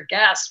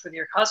guest, with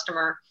your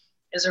customer,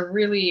 is a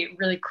really,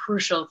 really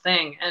crucial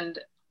thing. And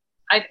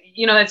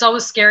it's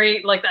always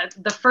scary. Like that,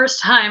 the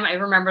first time I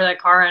remember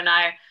that Cara and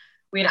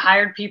we had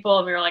hired people,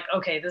 and we were like,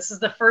 okay, this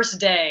is the first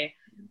day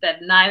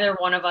that neither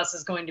one of us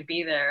is going to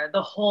be there.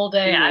 The whole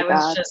day, I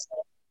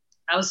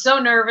was so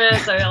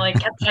nervous. I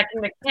kept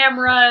checking the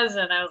cameras,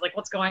 and I was like,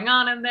 what's going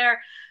on in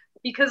there?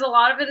 Because a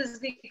lot of it is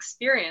the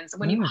experience.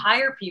 When you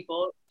hire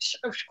people,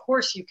 of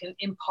course you can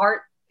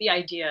impart the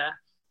idea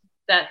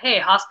that, hey,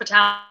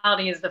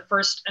 hospitality is the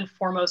first and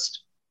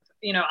foremost,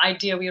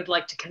 idea we would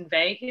like to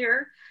convey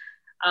here.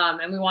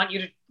 And we want you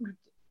to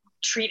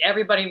treat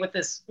everybody with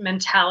this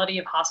mentality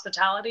of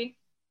hospitality.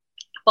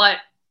 But,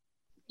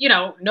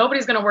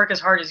 nobody's going to work as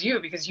hard as you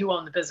because you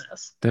own the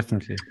business.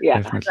 Definitely.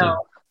 Yeah. Definitely.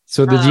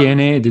 So the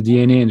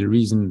DNA and the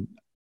reason,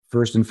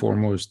 first and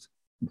foremost,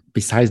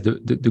 besides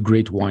the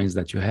great wines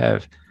that you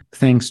have,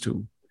 thanks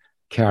to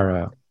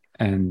Cara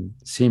and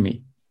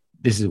Simi,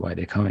 this is why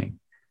they're coming.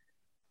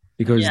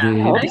 Because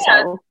Well,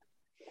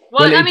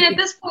 I mean, at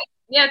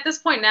this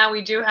point now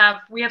we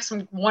have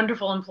some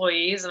wonderful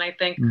employees, and I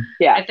think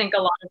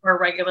a lot of our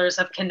regulars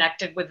have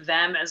connected with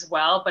them as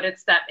well. But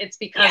it's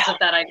because of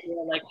that idea,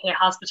 like, hey,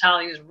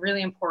 hospitality is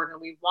really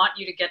important. We want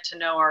you to get to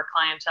know our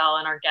clientele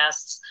and our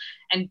guests,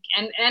 and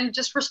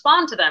just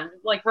respond to them.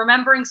 Like,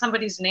 remembering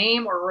somebody's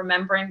name or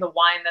remembering the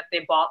wine that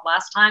they bought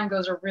last time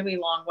goes a really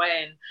long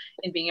way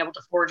in being able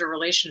to forge a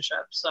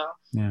relationship. So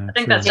I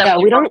think that's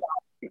definitely on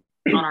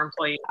our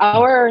employees.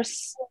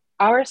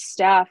 Our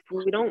staff,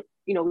 we don't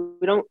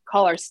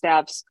call our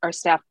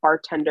staff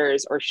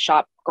bartenders or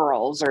shop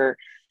girls or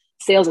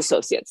sales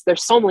associates. They're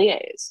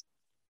sommeliers.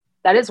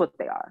 That is what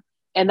they are.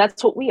 And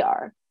that's what we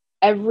are.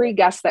 Every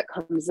guest that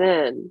comes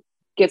in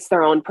gets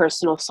their own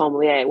personal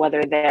sommelier,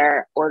 whether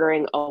they're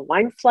ordering a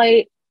wine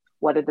flight,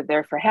 whether they're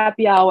there for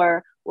happy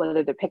hour,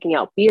 whether they're picking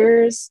out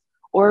beers,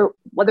 or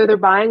whether they're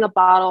buying a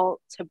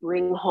bottle to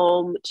bring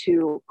home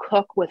to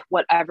cook with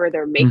whatever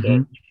they're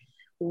making.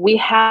 We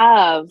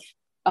have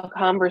a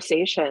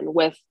conversation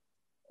with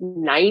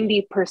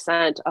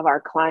 90% of our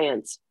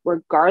clients,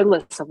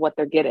 regardless of what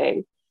they're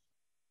getting.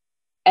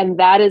 And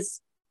that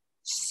is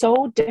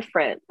so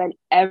different than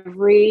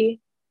every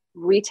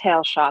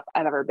retail shop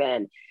I've ever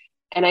been.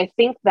 And I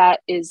think that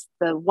is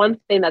the one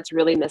thing that's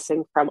really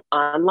missing from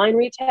online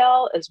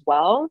retail as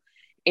well.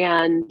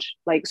 And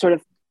like, sort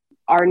of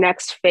our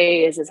next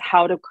phase is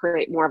how to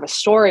create more of a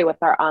story with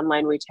our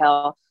online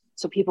retail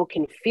so people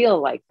can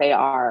feel like they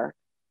are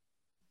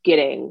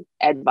getting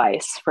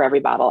advice for every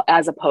bottle,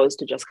 as opposed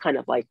to just kind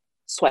of like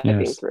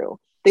swiping through.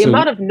 The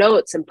amount of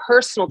notes and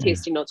personal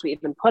tasting notes we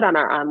even put on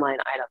our online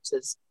items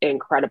is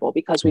incredible,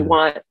 because we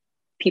want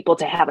people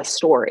to have a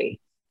story.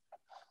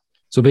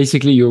 So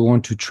basically, you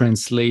want to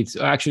translate.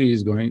 Actually,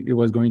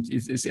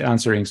 it's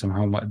answering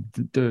somehow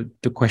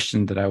the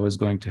question that I was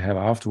going to have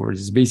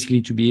afterwards. Is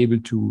basically to be able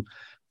to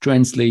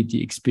translate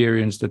the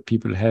experience that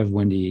people have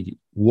when they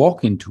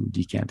walk into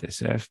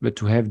DECANTsf, but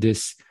to have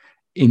this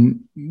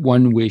in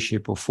one way,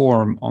 shape, or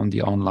form on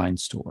the online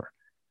store.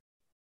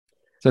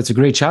 So that's a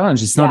great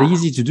challenge. It's not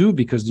easy to do,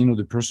 because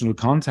the personal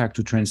contact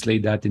to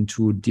translate that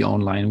into the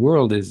online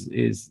world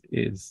is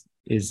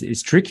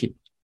tricky.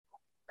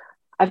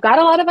 I've got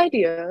a lot of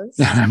ideas,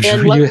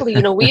 and luckily,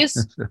 we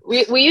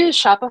use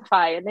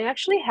Shopify, and they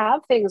actually have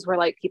things where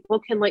like people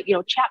can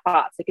chat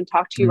bots. They can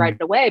talk to you right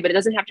away, but it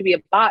doesn't have to be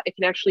a bot. It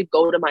can actually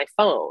go to my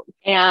phone,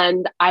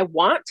 and I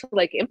want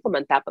to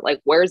implement that, but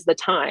where's the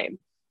time?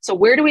 So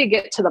where do we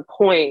get to the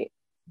point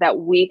that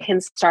we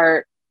can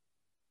start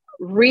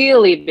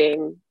really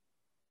being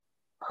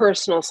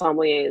personal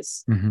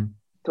sommeliers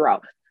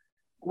throughout?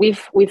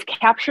 We've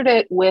captured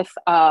it with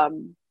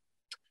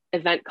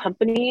event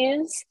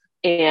companies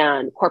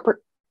and corporate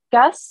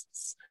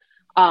guests.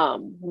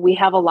 We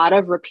have a lot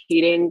of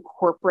repeating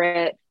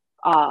corporate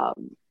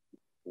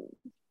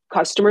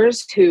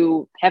customers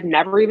who have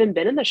never even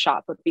been in the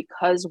shop, but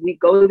because we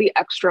go the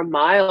extra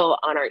mile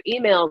on our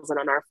emails and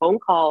on our phone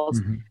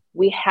calls,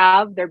 we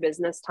have their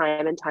business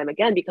time and time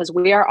again, because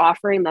we are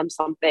offering them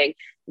something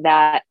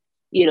that,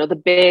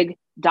 the big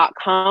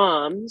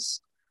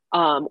 .coms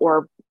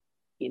or,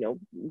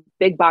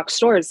 big box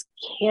stores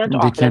can't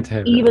offer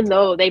them, even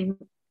though they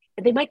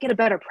might get a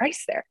better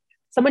price there.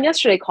 Someone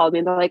yesterday called me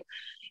and they're like,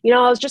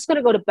 I was just going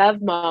to go to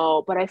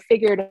Bevmo, but I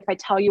figured if I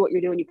tell you what you're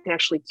doing, you can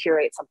actually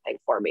curate something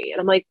for me. And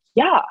I'm like,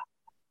 yeah,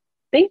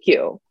 thank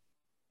you.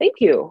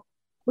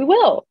 We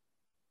will.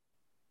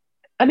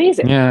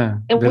 Amazing. Yeah.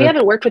 And we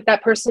haven't worked with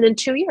that person in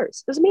 2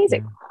 years. It was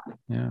amazing.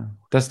 Yeah.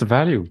 That's the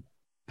value.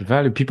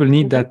 People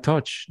need that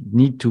touch,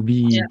 need to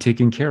be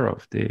taken care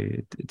of.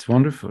 It's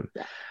wonderful.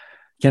 Yeah.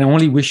 Can I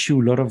only wish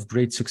you a lot of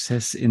great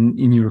success in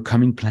your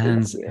coming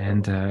plans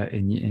and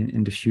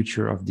in the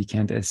future of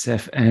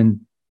DECANTsf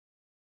and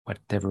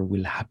whatever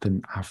will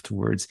happen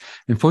afterwards.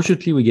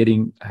 Unfortunately, we're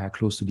getting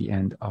close to the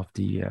end of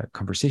the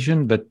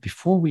conversation. But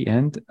before we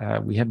end,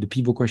 we have the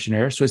Pivot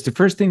questionnaire. So it's the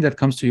first thing that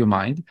comes to your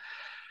mind.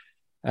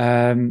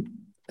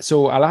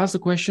 So I'll ask the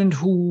question,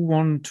 who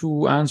want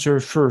to answer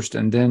first,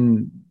 and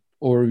then,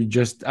 or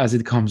just as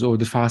it comes, or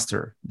the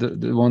faster,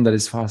 the one that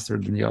is faster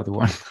than the other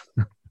one.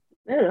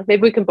 I don't know.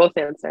 Maybe we can both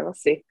answer. We'll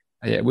see.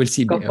 Yeah, we'll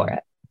see. Go for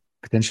it.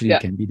 Potentially,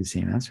 it can be the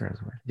same answer as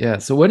well. Yeah.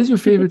 So, what is your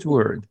favorite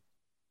word,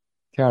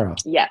 Cara?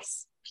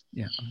 Yes.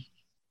 Yeah.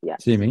 Yeah.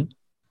 Simi?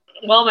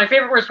 Well, my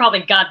favorite word is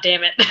probably "God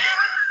damn it."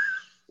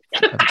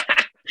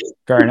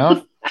 Fair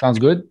enough. Sounds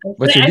good.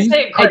 What's your least?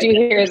 I do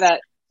hear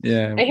that.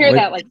 Yeah. I hear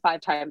that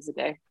 5 times a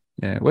day.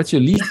 Yeah. What's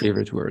your least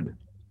favorite word?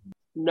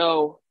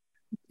 No.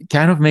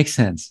 kind of makes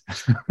sense.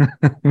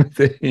 With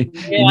the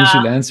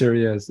initial answer,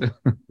 yes.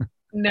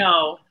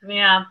 No.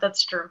 Yeah,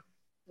 that's true.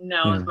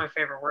 No is my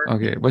favorite word.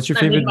 Okay. What's your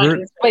favorite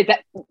word? Wait,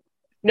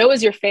 no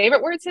is your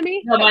favorite word,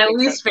 Simi? No, my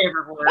least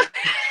favorite word.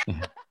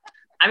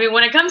 I mean,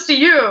 when it comes to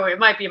you, it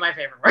might be my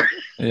favorite word.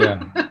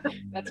 Yeah.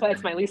 That's why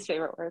it's my least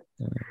favorite word.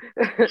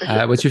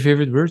 What's your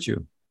favorite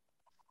virtue?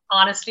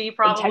 Honesty,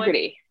 probably.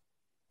 Integrity.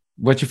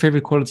 What's your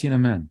favorite quality in a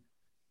man?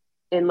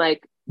 In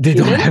like they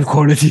humans? Don't have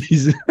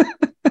qualities.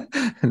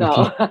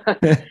 No.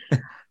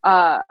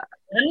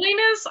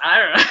 Cleanliness?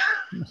 I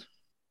don't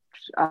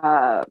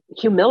know.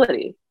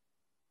 Humility.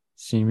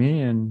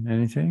 Simi, and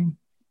anything?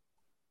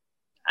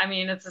 I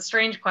mean, it's a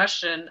strange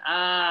question.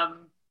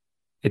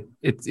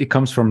 It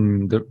comes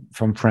from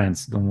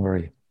France. Don't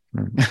worry.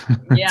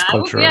 Yeah,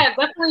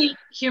 definitely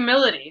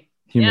humility.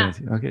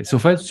 Humility. Yeah. Okay. So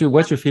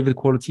what's your favorite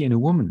quality in a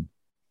woman?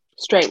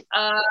 Strength.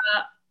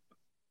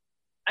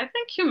 I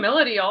think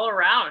humility all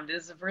around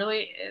is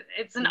really,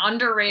 it's an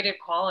underrated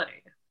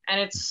quality, and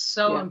it's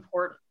so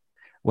important.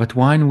 What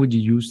wine would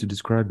you use to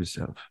describe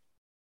yourself?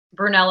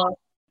 Brunello.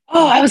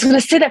 Oh, I was going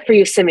to say that for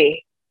you,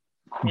 Simi.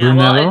 Yeah,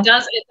 well,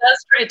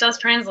 it does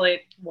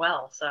translate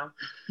well. So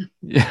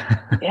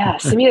yeah,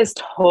 Simi is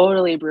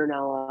totally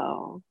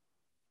Brunello.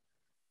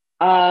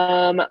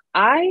 I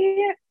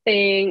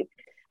think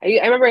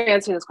I remember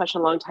answering this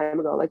question a long time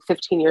ago, like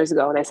 15 years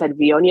ago, and I said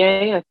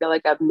Viognier. I feel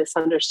like I've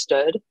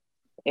misunderstood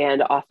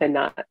and often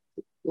not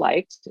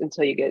liked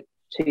until you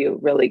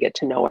really get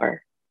to know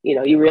her. You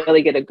know, you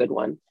really get a good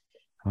one.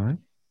 All right.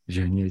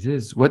 Viognier it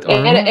is. What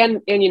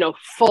and you know,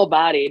 full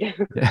bodied.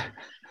 Yeah.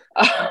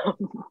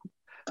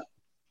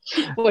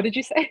 What did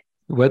you say?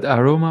 What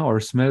aroma or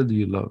smell do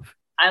you love?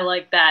 I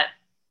like that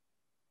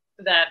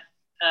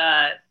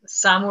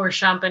Samour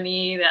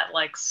Champagny, that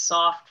like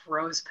soft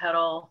rose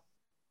petal.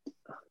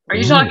 Are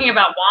you talking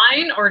about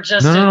wine or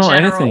just in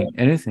general?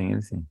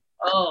 Anything.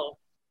 Oh,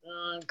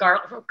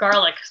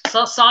 garlic,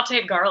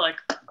 sauteed garlic.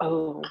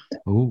 Oh,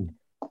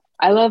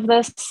 I love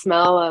the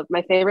smell of,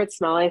 my favorite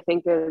smell I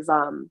think is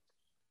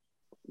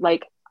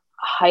like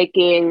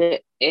hiking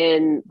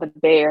in the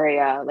Bay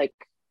Area, like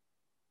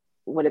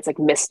when it's like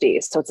misty.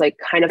 So it's like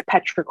kind of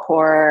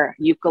petrichor,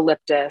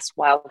 eucalyptus,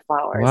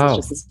 wildflowers. Wow. It's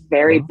just this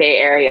very Bay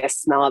Area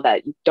smell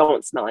that you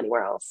don't smell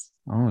anywhere else.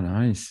 Oh,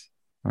 nice.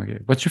 Okay.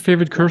 What's your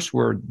favorite curse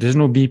word? There's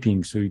no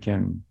beeping, so you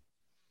can.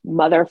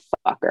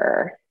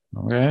 Motherfucker.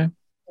 Okay.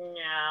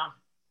 Yeah.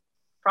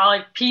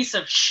 Probably piece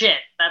of shit.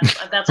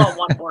 That's all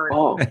one word.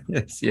 Oh.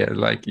 Yes. Yeah.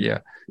 Like,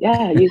 yeah.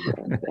 Yeah. Use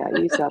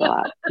that a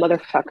lot.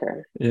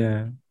 Motherfucker.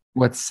 Yeah.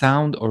 What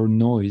sound or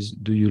noise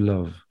do you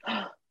love?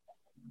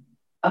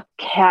 A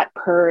cat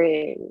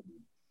purring.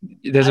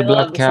 There's a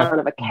black cat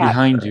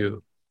behind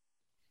you.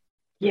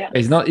 Yeah.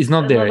 It's not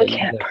there. A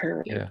cat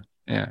purring.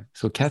 Yeah.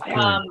 So cat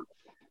purring.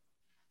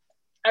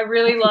 I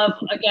really love,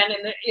 again,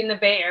 in the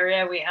Bay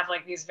Area, we have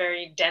like these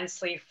very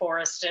densely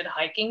forested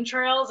hiking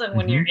trails, and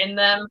when you're in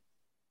them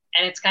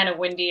and it's kind of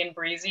windy and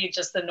breezy,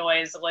 just the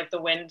noise of like the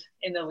wind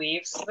in the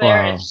leaves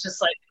there, it's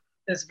just like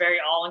this very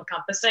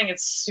all-encompassing.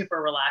 It's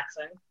super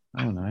relaxing.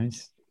 Oh,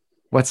 nice.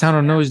 What sound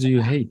or noise do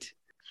you hate?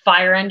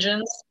 Fire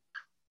engines.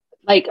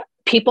 Like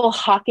people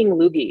hawking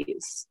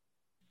loogies.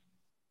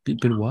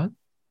 People what?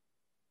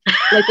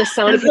 Like the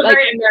sound of like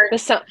the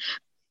sound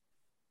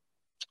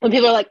when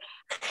people are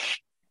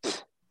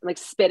like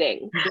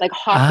spitting, like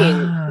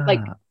hawking, like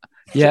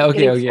yeah,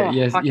 okay,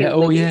 yes, yeah,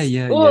 oh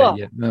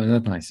yeah. No,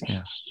 not nice.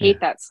 Yeah, I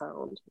hate that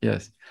sound.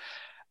 Yes.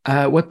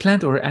 What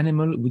plant or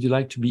animal would you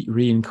like to be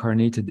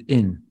reincarnated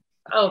in?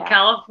 Oh,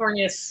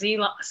 California sea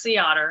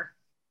otter.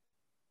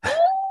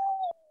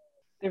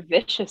 They're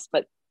vicious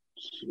but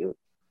cute.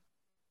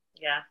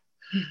 Yeah.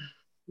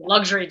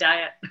 Luxury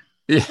diet.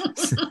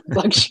 Yes.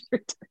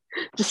 Luxury.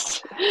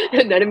 Just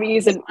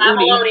anemones and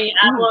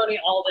abalone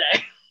all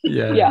day.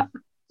 Yeah.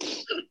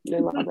 I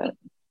love it.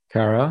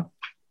 Cara?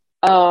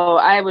 Oh,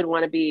 I would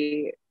want to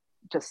be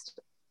just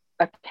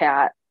a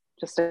cat,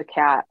 just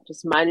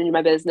minding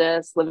my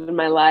business, living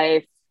my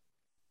life.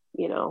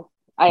 You know,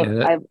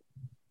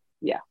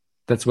 yeah.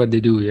 That's what they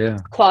do, yeah.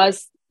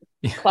 Claws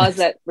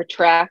that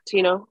retract,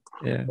 you know.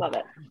 Yeah. Love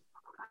it.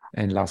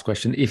 And last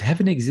question. If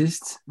heaven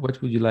exists,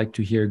 what would you like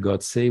to hear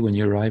God say when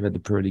you arrive at the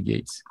pearly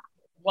gates?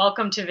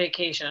 Welcome to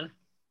vacation.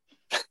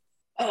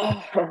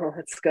 Oh,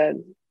 that's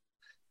good.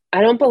 I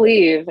don't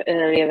believe in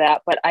any of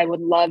that, but I would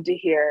love to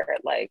hear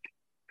like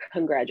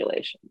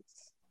congratulations.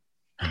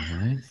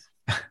 Nice.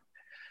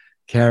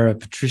 Cara,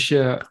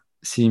 Patricia,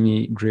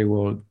 Simi,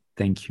 Grewal,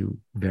 thank you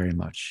very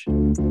much.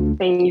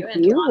 Thank you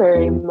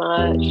very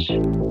much.